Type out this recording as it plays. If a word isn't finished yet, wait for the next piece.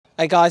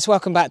Hey guys,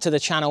 welcome back to the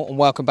channel and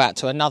welcome back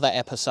to another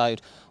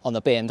episode on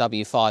the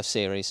BMW 5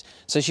 Series.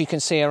 So as you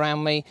can see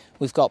around me,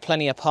 we've got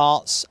plenty of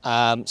parts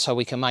so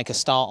we can make a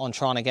start on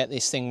trying to get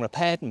this thing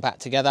repaired and back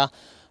together.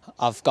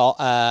 I've got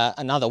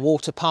another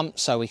water pump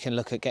so we can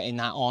look at getting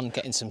that on,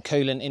 getting some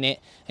coolant in it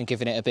and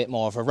giving it a bit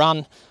more of a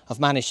run. I've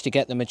managed to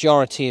get the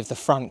majority of the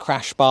front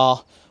crash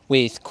bar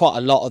with quite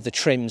a lot of the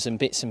trims and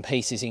bits and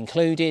pieces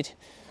included.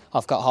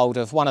 I've got hold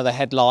of one of the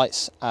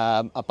headlights,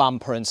 a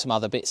bumper and some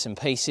other bits and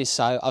pieces.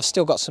 So I've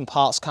still got some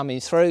parts coming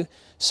through.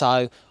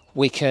 So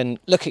we can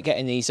look at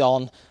getting these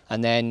on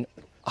and then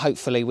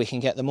hopefully we can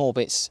get the more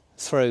bits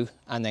through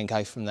and then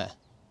go from there.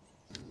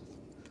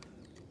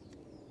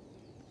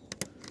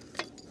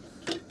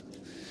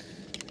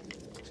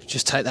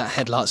 Just take that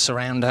headlight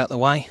surround out the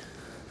way.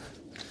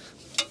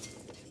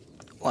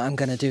 What I'm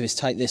going to do is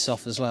take this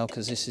off as well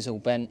because this is all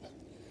bent.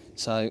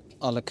 So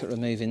I'll look at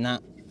removing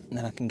that. And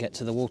then I can get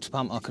to the water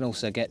pump. I can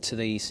also get to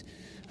these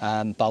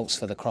bolts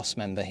for the cross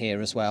member here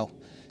as well.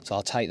 So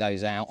I'll take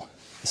those out,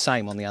 the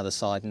same on the other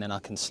side, and then I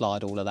can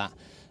slide all of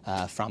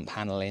that front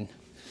panel in,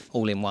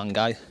 all in one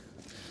go.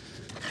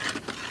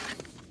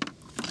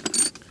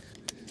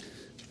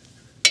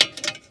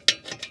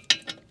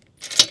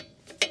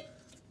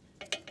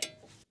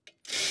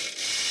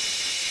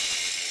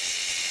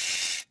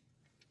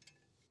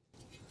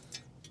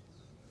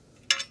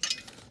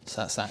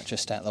 So that's that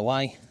just out of the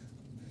way.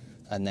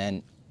 And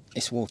then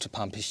this water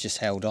pump is just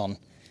held on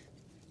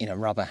in a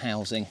rubber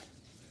housing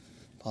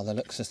by the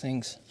looks of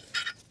things.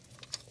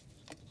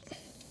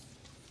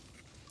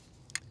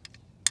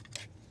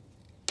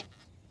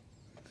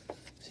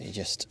 So you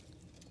just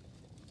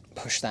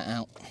push that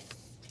out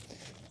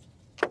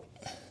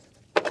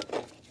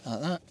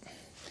like that.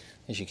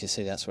 As you can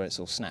see, that's where it's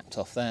all snapped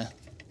off there.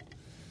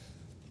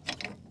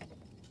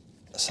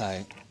 So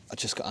I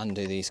just got to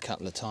undo these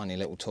couple of tiny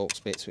little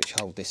Torx bits which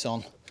hold this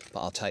on, but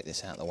I'll take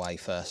this out of the way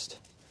first.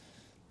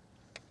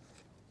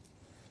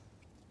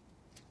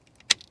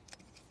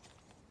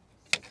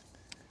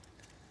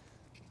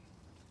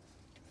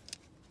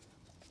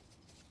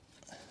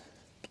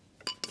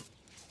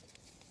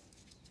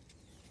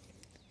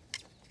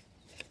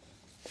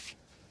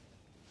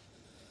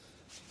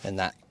 And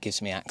that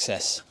gives me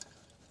access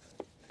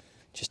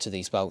just to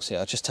these bolts here.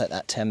 I'll just take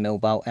that 10mm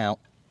bolt out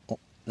up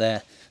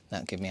there.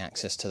 That'll give me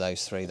access to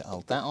those three that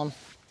hold that on.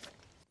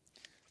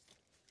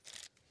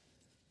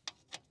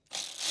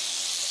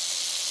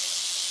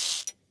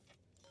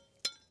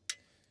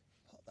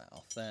 Pop that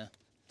off there.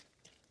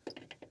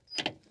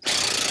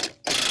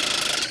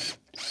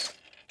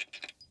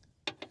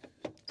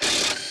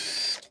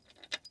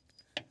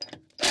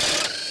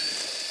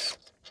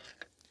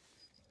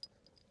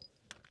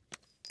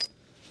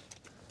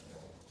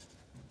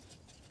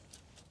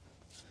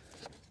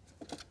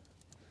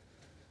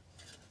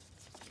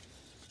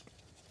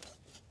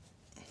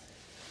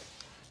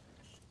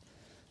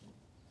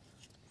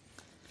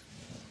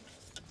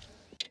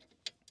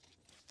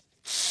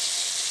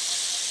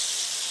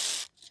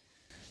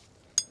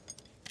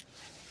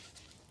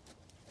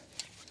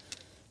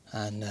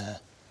 And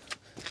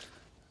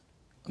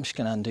I'm just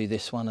going to undo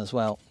this one as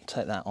well,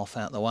 take that off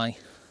out the way.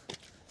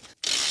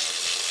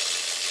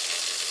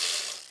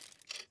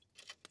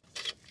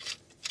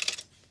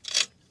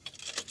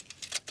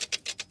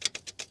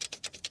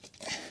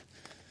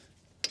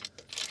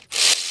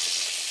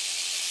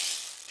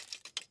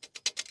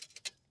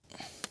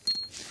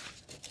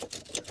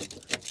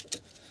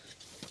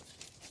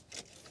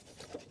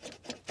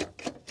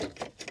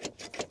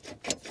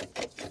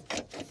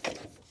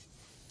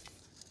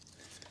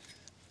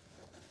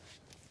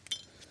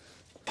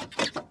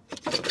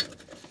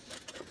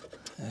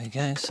 There we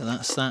go, so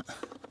that's that.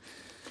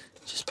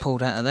 Just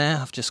pulled out of there.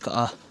 I've just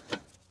got a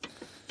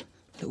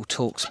little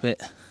Torx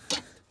bit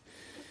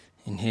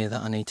in here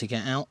that I need to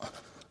get out.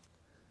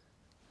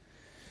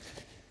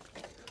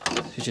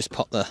 So just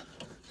pop the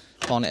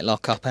bonnet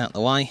lock up out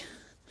the way.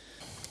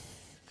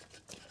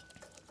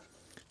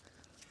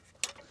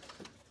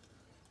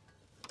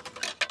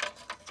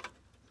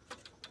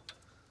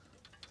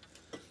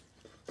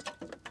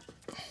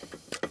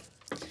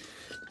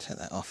 Take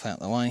that off out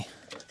the way.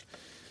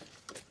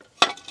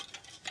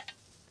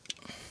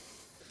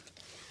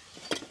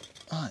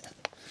 Right,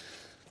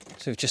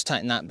 so we've just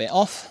taken that bit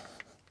off,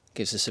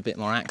 gives us a bit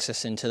more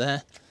access into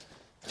there.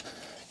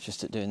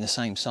 Just at doing the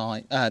same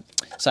side,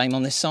 same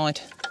on this side.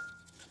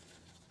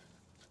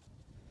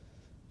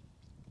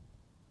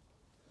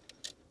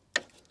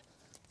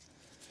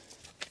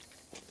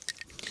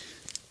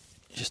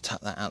 Just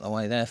tuck that out of the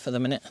way there for the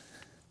minute.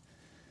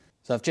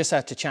 So I've just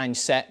had to change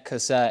set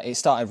because it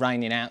started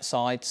raining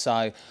outside,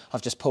 so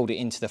I've just pulled it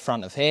into the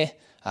front of here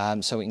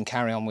so we can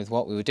carry on with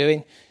what we were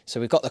doing. So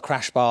we've got the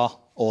crash bar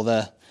or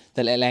the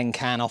little end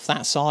can off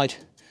that side.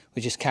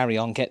 We just carry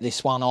on, get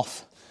this one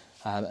off,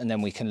 and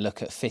then we can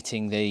look at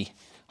fitting the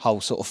whole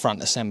sort of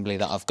front assembly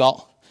that I've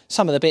got.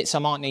 Some of the bits I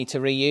might need to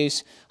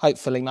reuse.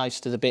 Hopefully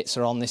most of the bits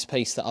are on this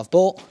piece that I've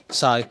bought.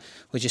 So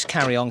we just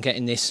carry on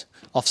getting this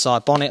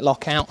offside bonnet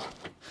lock out.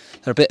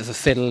 They're a bit of a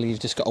fiddle, you've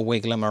just got to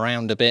wiggle them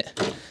around a bit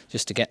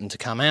just to get them to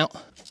come out.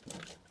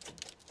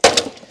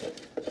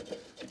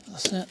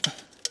 That's it.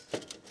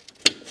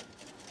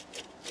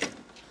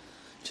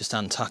 Just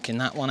untucking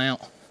that one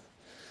out.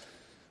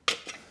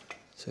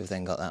 So we've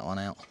then got that one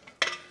out.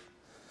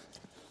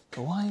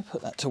 Go away,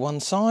 put that to one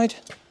side.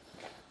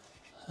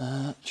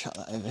 Chuck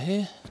that over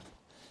here.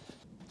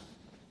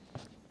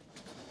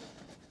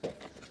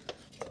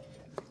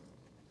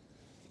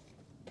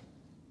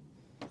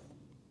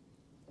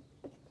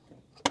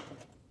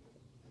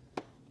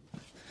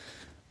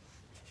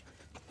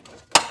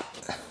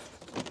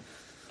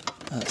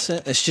 That's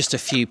it. There's just a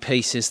few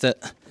pieces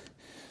that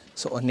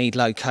sort of need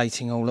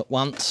locating all at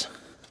once.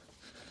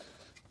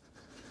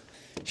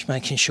 Just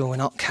making sure we're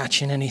not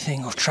catching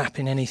anything or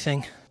trapping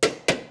anything.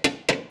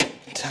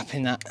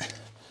 Tapping that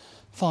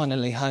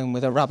finally home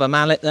with a rubber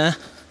mallet there.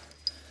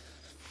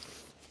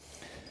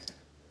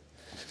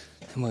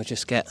 And we'll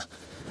just get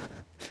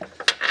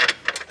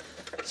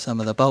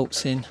some of the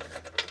bolts in.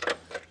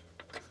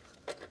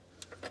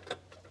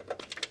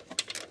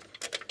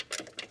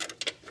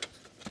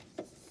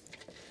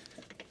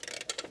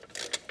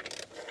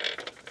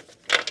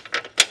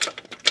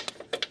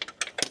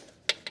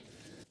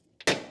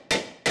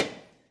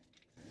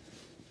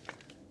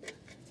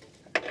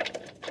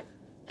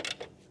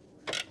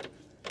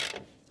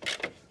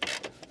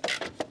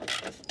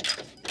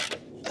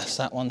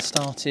 That one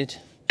started,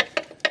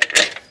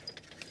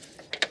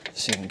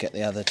 so you can get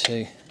the other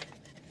two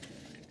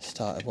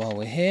started while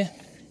we're here.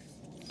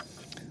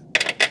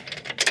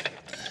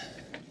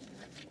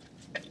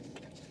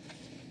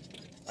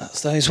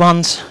 That's those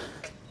ones.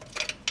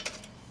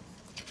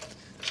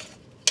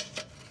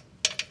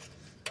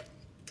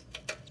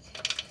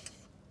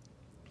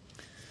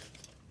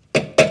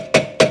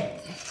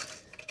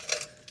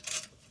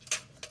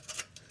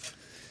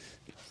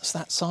 That's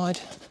that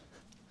side.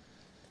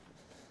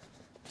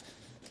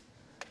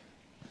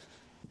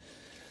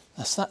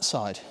 That's that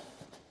side.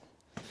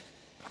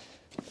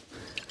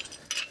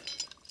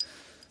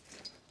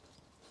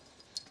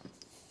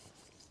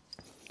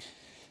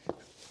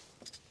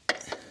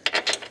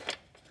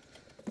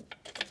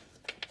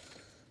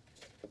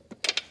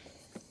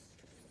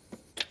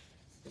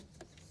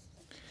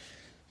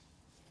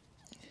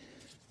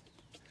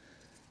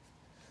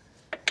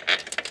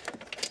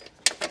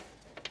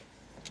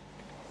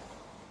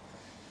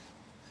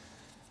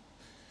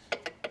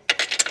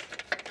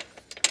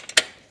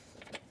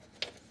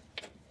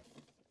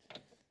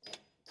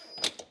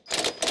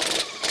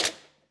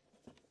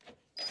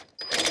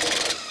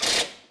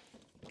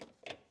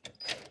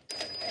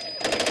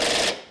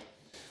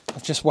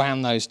 I've just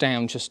wound those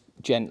down just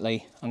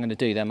gently. I'm going to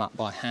do them up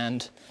by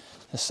hand.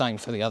 The same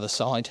for the other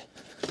side.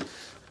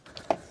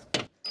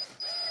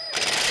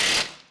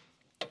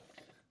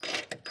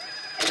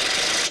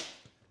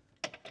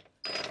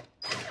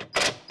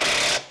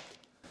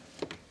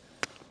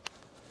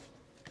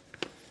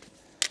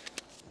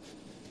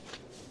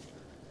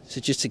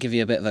 So just to give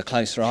you a bit of a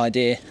closer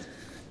idea,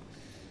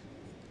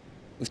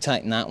 we've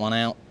taken that one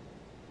out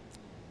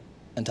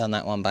and done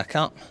that one back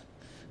up,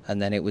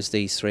 and then it was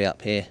these three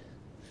up here.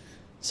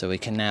 So we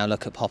can now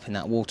look at popping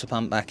that water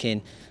pump back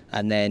in,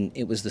 and then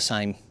it was the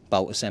same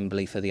bolt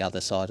assembly for the other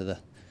side of the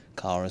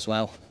car as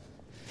well.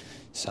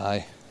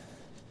 So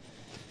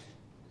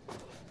you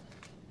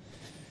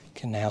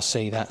can now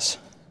see that's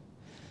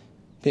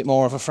a bit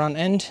more of a front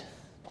end.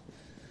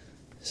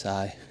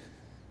 So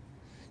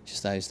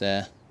just those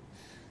there,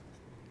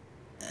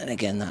 and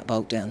again that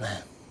bolt down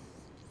there.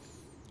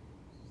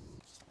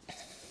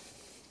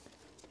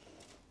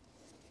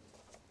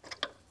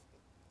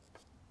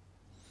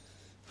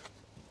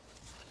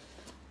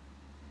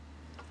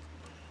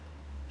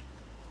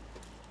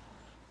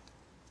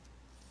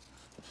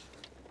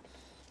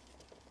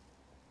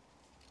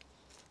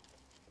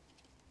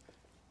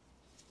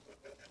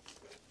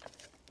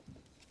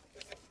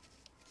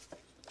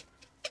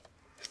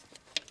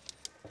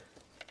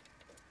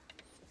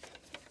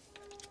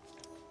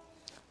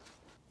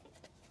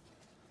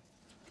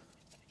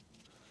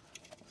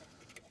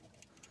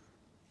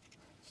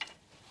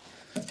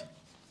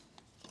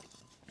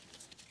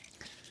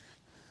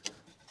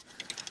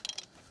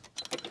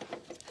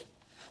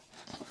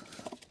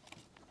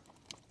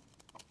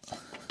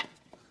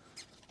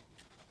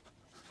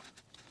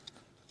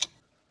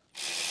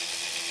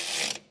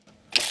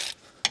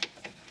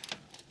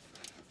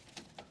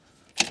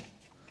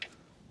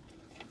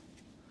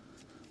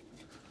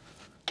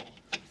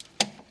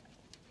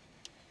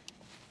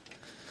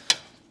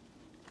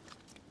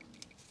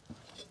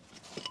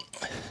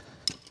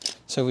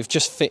 So we've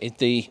just fitted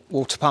the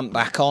water pump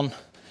back on,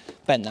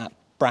 bent that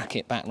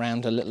bracket back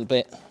round a little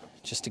bit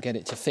just to get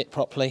it to fit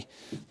properly.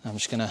 I'm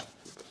just going to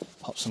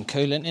pop some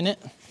coolant in it.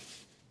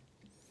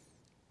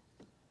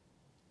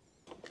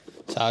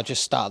 So I'll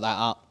just start that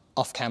up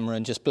off camera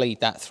and just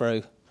bleed that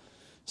through.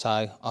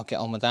 So I'll get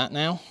on with that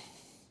now.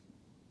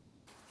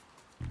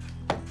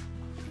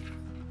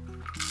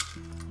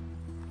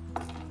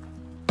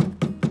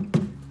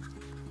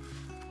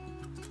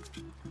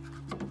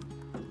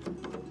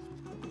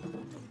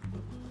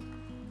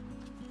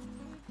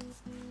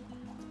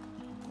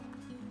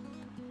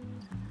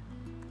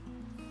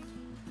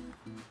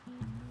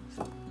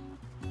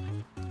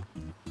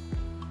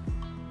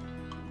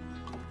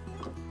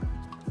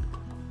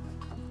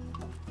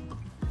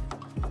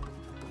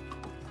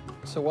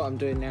 So what I'm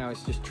doing now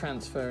is just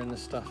transferring the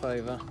stuff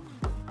over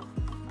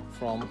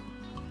from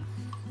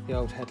the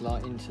old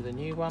headlight into the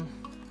new one,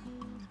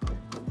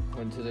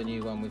 or into the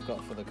new one we've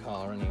got for the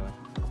car anyway.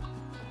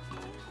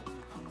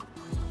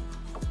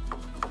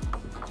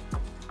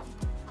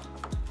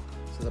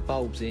 So the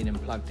bulb's in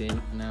and plugged in,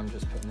 and now I'm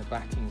just putting the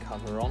backing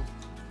cover on.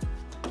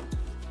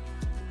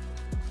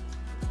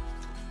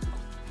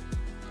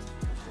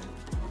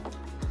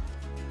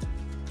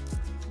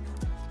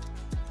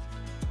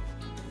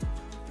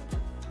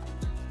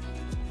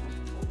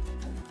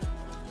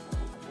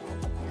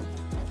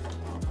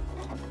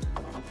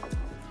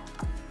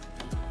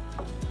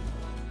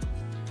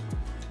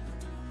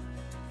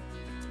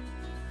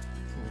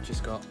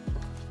 Just got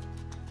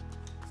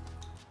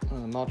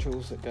one of the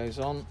modules that goes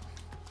on.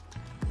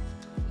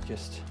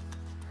 Just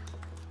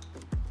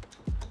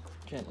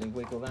gently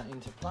wiggle that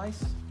into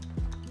place.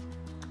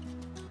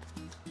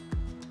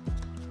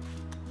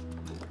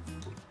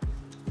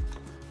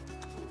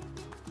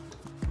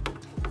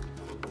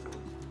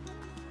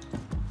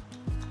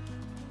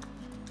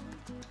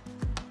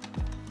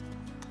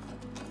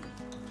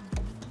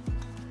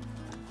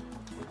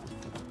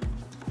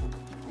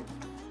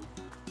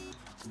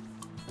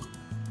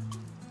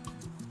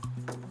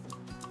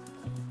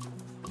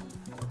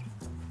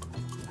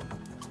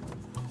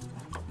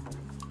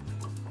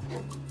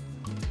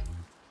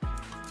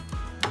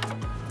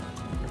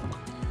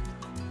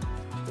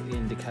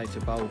 Indicator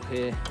bulb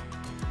here,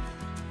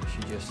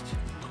 should just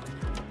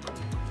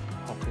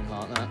pop in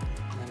like that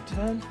and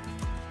turn.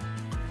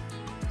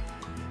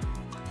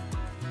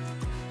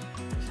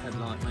 This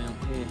headlight mount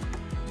here,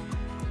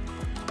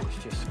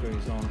 which just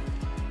screws on.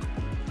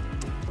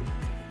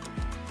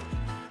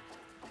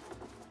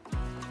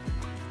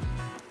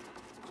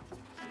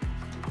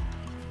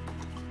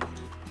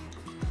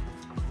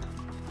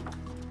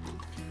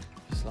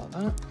 Just like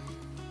that.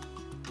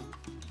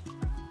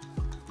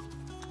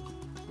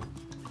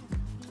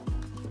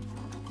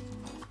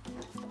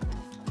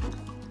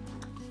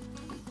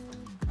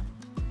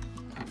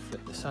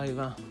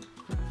 Over.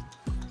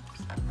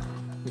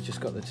 We've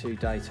just got the two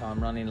daytime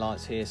running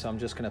lights here, so I'm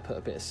just going to put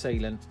a bit of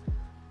sealant,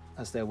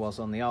 as there was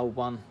on the old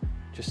one,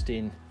 just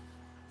in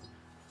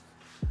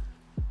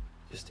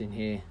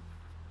here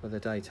where the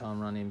daytime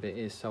running bit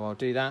is. So I'll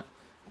do that,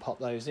 pop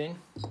those in.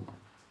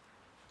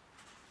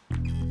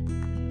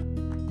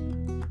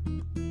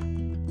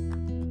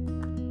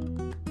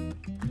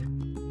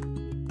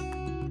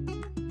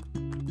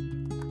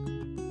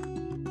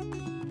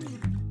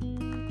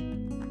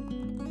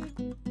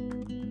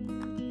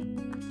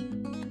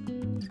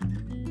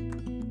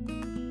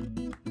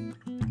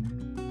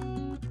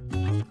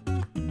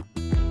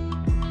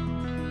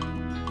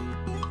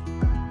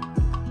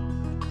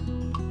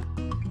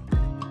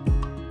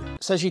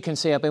 So as you can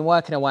see, I've been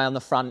working away on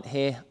the front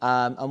here,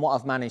 and what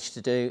I've managed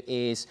to do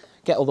is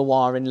get all the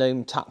wiring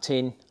loom tucked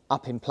in,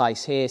 up in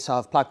place here. So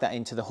I've plugged that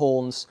into the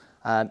horns,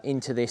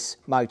 into this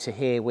motor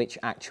here, which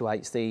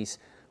actuates these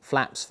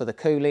flaps for the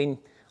cooling.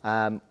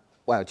 Well,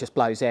 it just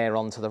blows air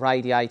onto the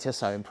radiator,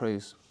 so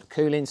improves the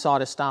cooling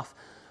side of stuff.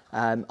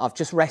 I've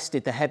just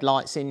rested the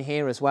headlights in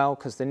here as well,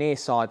 because the near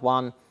side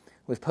one,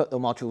 we've put the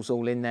modules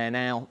all in there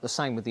now, the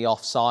same with the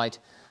off side.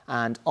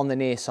 And on the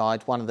near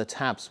side, one of the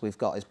tabs we've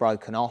got is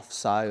broken off,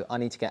 so I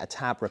need to get a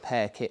tab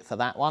repair kit for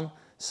that one.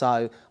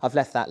 So I've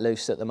left that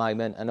loose at the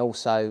moment, and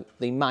also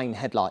the main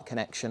headlight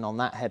connection on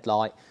that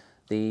headlight,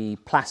 the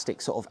plastic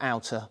sort of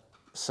outer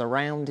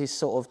surround is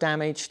sort of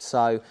damaged,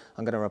 so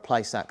I'm going to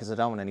replace that because I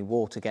don't want any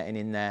water getting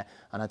in there,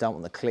 and I don't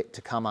want the clip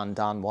to come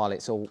undone while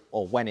it's all,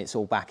 or when it's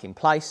all back in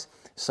place.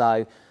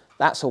 So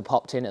that's all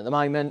popped in at the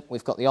moment.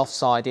 We've got the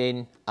offside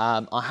in.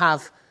 I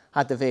have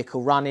had the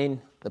vehicle running.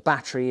 The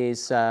battery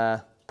is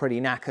pretty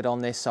knackered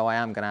on this, so I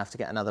am going to have to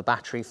get another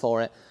battery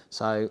for it.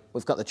 So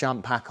we've got the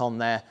jump pack on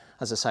there.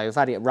 As I say, we've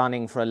had it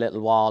running for a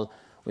little while.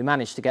 We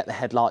managed to get the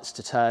headlights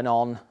to turn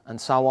on and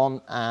so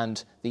on,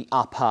 and the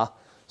upper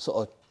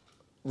sort of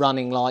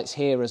running lights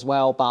here as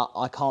well, but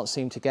I can't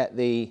seem to get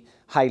the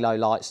halo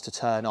lights to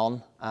turn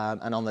on.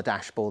 And on the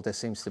dashboard there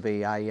seems to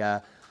be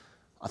a,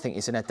 I think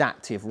it's an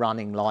adaptive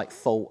running light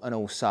fault, and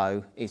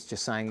also it's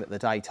just saying that the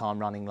daytime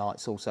running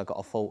light's also got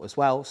a fault as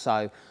well.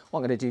 So what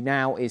I'm going to do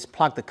now is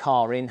plug the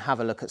car in, have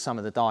a look at some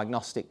of the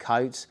diagnostic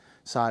codes,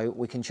 so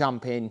we can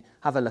jump in,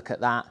 have a look at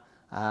that,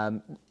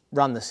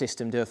 run the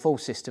system, do a full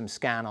system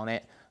scan on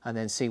it, and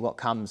then see what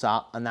comes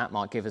up, and that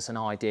might give us an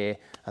idea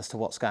as to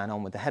what's going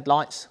on with the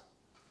headlights.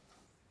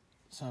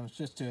 So I was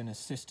just doing a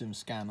system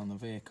scan on the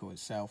vehicle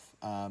itself.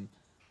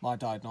 My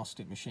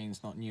diagnostic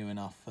machine's not new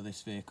enough for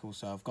this vehicle,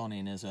 so I've gone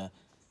in as a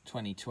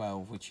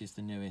 2012, which is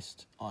the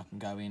newest I can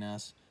go in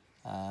as.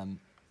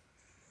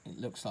 It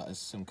looks like there's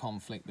some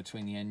conflict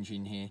between the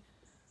engine here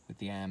with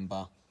the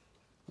amber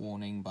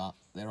warning, but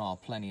there are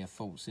plenty of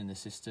faults in the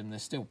system.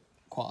 There's still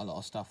quite a lot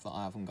of stuff that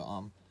I haven't got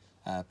on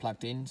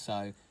plugged in, so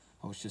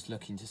I was just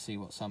looking to see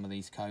what some of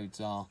these codes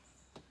are,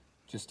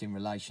 just in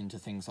relation to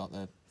things like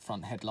the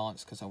front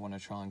headlights, because I want to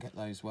try and get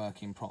those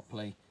working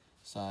properly.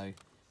 So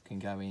can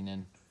go in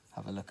and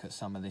have a look at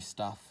some of this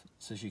stuff.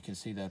 So as you can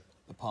see, the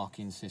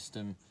parking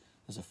system,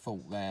 there's a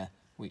fault there,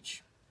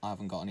 which I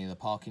haven't got any of the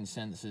parking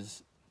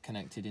sensors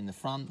connected in the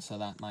front, so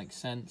that makes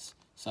sense.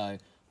 So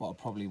what I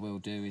probably will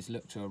do is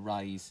look to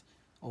erase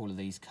all of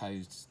these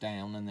codes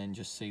down and then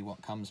just see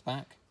what comes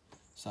back.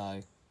 So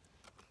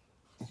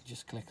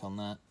just click on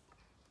that.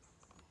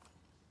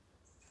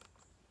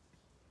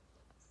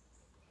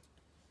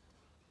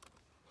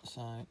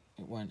 So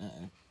it won't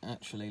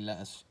actually let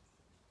us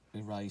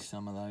erase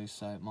some of those,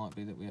 so it might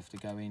be that we have to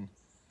go in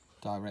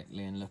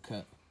directly and look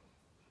at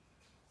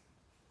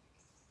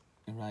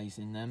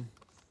erasing them.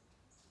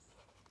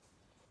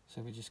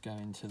 So we just go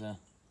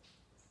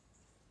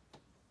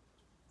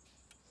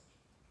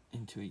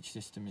into each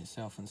system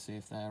itself and see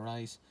if they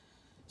erase.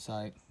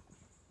 So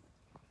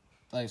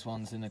those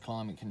ones in the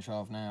climate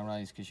control have now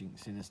erased because you can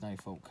see there's no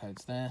fault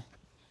codes there.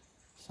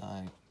 So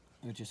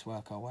we'll just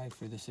work our way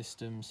through the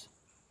systems.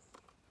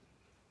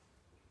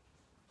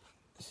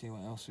 See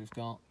what else we've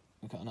got.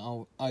 We've got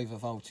an over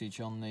voltage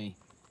on the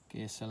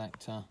gear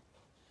selector,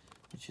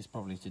 which is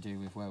probably to do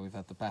with where we've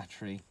had the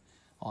battery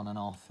on and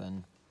off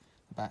and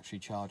the battery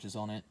chargers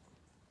on it.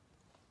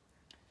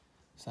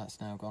 So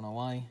that's now gone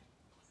away.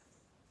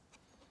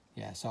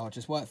 Yeah, so I'll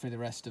just work through the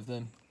rest of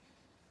them,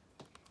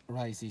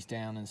 erase these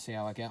down and see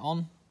how I get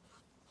on.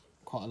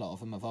 Quite a lot of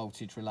them are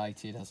voltage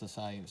related, as I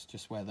say. It's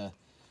just where the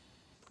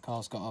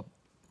car's got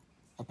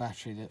a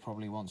battery that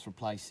probably wants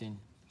replacing.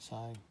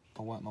 So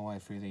I'll work my way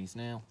through these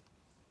now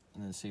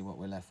and then see what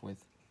we're left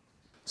with.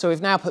 So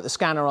we've now put the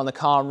scanner on the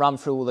car and run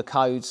through all the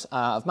codes.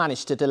 I've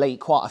managed to delete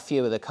quite a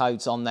few of the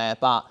codes on there,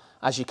 but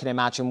as you can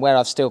imagine, where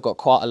I've still got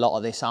quite a lot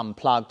of this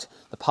unplugged,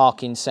 the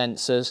parking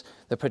sensors,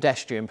 the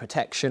pedestrian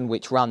protection,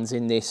 which runs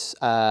in this,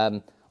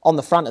 on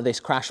the front of this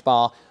crash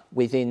bar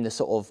within the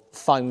sort of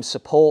foam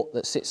support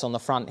that sits on the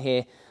front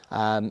here,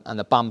 and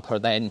the bumper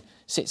then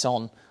sits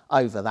on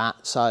over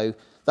that. So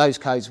those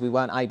codes we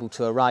weren't able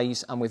to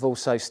erase, and we've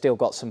also still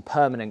got some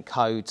permanent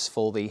codes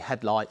for the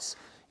headlights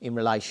in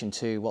relation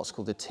to what's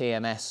called the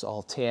TMS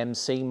or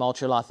TMC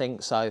module, I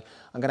think. So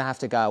I'm going to have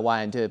to go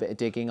away and do a bit of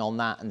digging on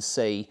that and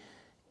see,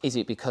 is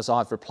it because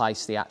I've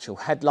replaced the actual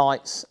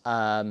headlights?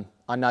 I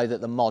know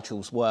that the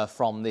modules were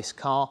from this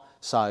car,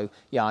 so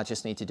yeah, I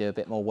just need to do a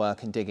bit more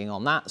work and digging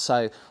on that.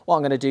 So what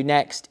I'm going to do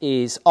next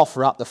is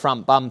offer up the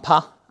front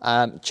bumper,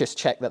 just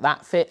check that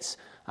that fits,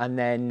 and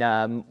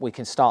then we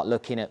can start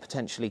looking at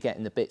potentially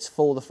getting the bits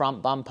for the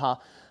front bumper,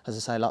 as I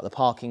say, like the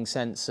parking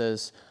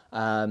sensors,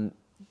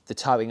 the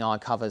towing eye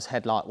covers,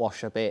 headlight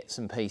washer bits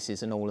and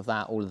pieces and all of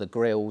that, all of the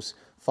grills,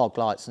 fog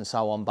lights and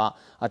so on. But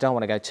I don't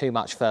want to go too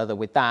much further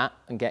with that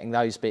and getting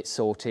those bits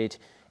sorted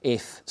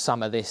if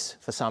some of this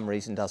for some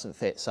reason doesn't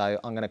fit. So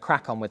I'm going to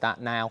crack on with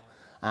that now,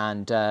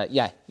 and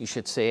yeah, you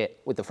should see it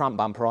with the front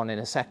bumper on in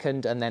a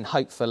second, and then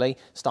hopefully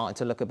starting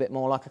to look a bit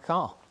more like a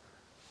car.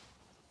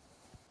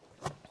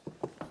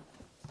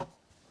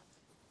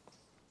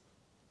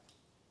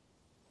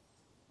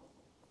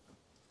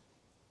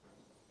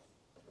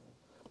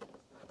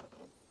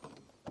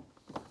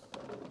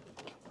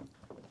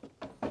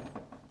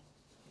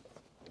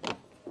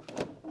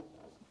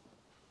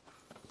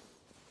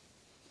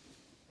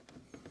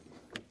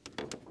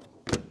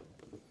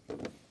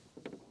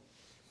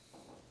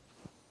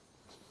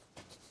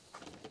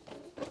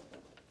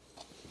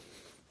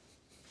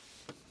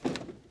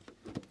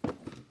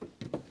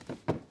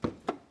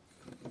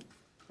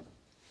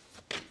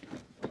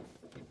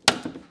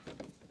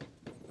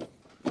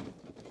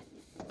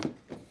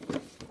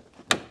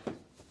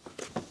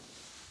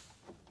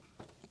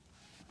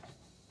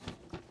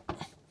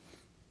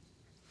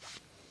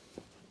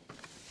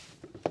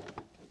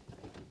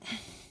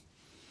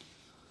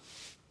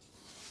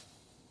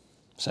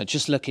 So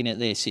just looking at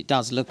this, it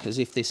does look as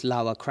if this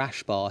lower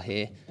crash bar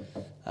here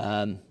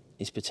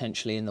is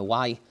potentially in the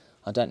way.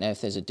 I don't know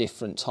if there's a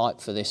different type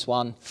for this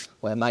one,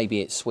 where maybe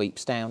it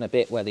sweeps down a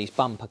bit, where these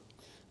bumper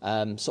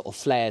sort of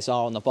flares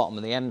are on the bottom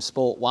of the M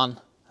Sport one.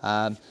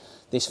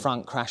 This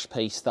front crash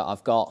piece that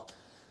I've got,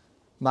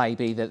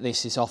 maybe that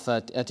this is off a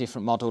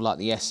different model, like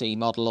the SE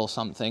model or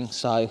something.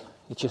 So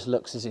it just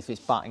looks as if it's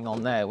butting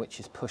on there,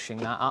 which is pushing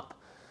that up.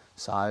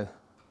 So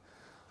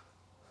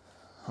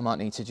I might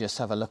need to just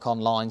have a look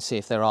online, see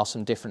if there are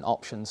some different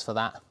options for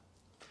that.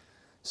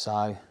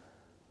 So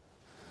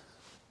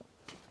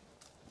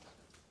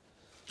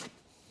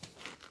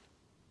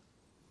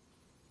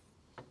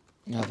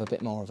have a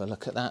bit more of a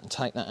look at that and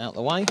take that out of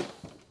the way.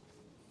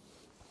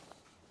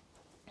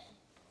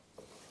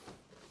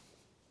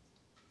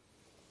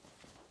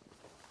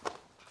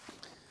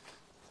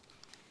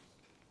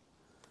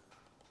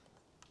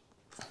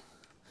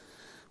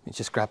 Let me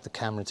just grab the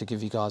camera to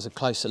give you guys a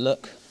closer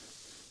look.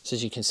 So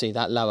as you can see,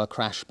 that lower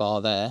crash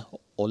bar there,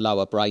 or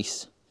lower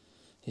brace,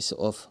 is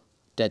sort of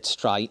dead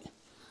straight.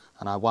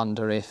 And I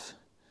wonder if,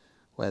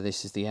 where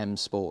this is the M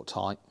Sport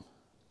type,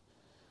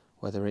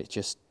 whether it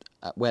just,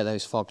 where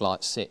those fog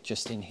lights sit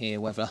just in here,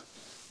 whether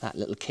that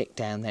little kick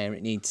down there,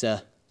 it needs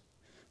a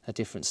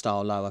different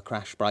style lower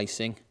crash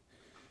bracing.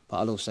 But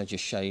I'll also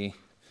just show you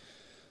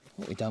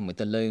what we've done with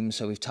the loom.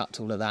 So we've tucked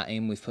all of that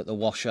in, we've put the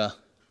washer,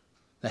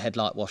 the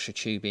headlight washer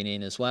tubing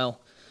in as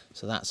well.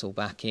 So that's all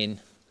back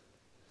in.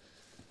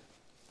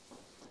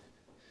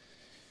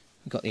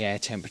 got the air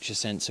temperature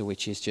sensor,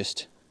 which is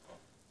just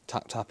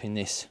tucked up in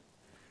this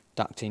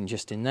ducting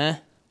just in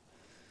there.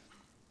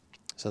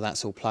 So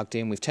that's all plugged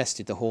in. We've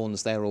tested the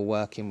horns, they're all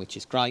working, which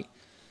is great.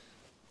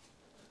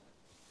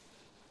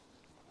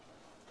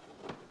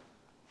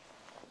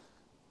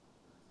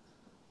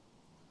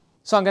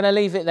 So I'm going to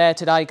leave it there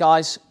today,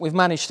 guys. We've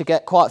managed to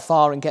get quite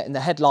far in getting the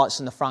headlights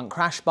and the front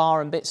crash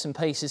bar and bits and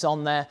pieces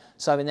on there.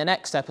 So in the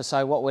next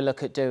episode, what we'll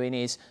look at doing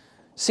is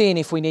seeing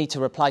if we need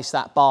to replace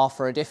that bar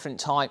for a different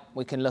type.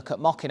 We can look at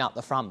mocking up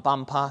the front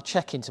bumper,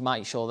 checking to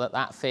make sure that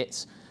that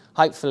fits.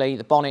 Hopefully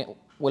the bonnet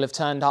will have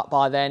turned up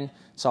by then,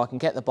 so I can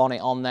get the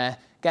bonnet on there,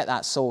 get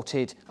that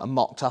sorted and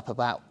mocked up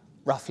about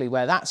roughly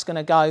where that's going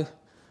to go.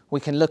 We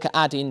can look at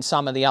adding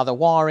some of the other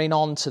wiring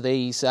on to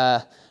these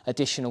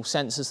additional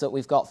sensors that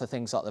we've got for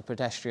things like the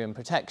pedestrian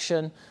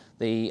protection,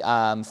 the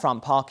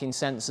front parking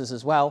sensors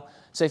as well.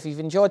 So if you've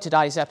enjoyed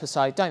today's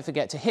episode, don't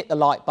forget to hit the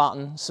like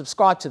button,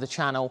 subscribe to the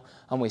channel,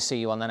 and we'll see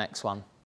you on the next one.